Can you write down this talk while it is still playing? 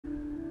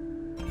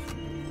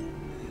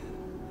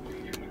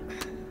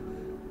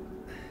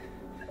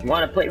You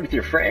want to play with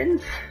your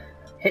friends?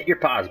 Hit your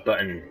pause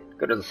button.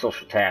 Go to the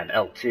social tab,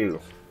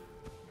 L2.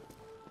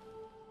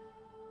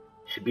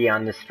 Should be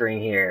on the screen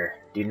here.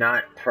 Do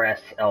not press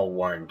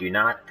L1. Do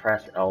not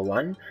press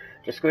L1.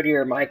 Just go to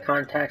your My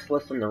Contacts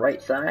list on the right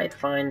side.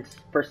 Find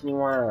the person you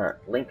want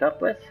to link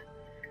up with.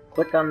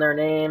 Click on their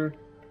name.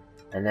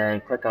 And then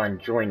click on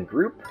Join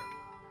Group.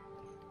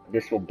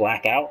 This will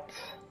black out.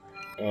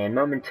 And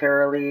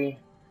momentarily,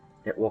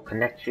 it will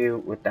connect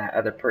you with that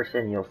other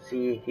person. You'll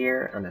see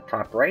here on the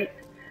top right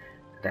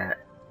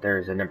that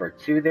there's a number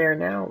 2 there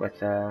now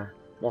with a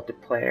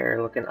multiplayer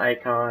looking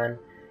icon,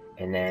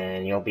 and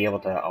then you'll be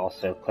able to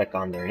also click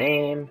on their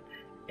name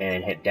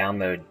and hit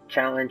download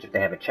challenge if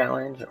they have a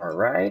challenge or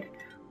ride,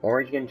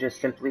 or you can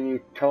just simply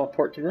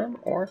teleport to them,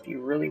 or if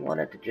you really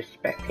wanted to just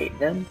spectate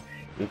them,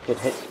 you could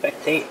hit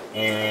spectate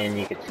and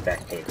you could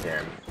spectate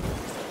them.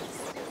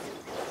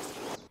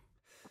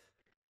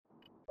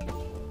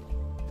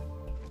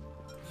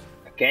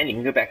 Again, you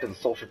can go back to the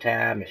social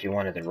tab if you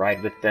wanted to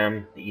ride with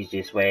them. The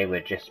easiest way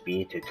would just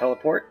be to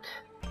teleport,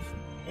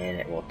 and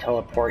it will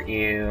teleport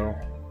you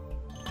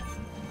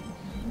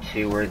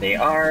to where they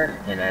are,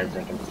 and as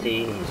I can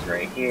see, he's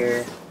right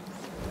here.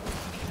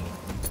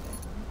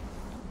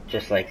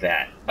 Just like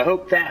that. I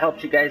hope that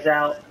helped you guys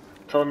out.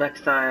 Till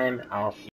next time, I'll see you.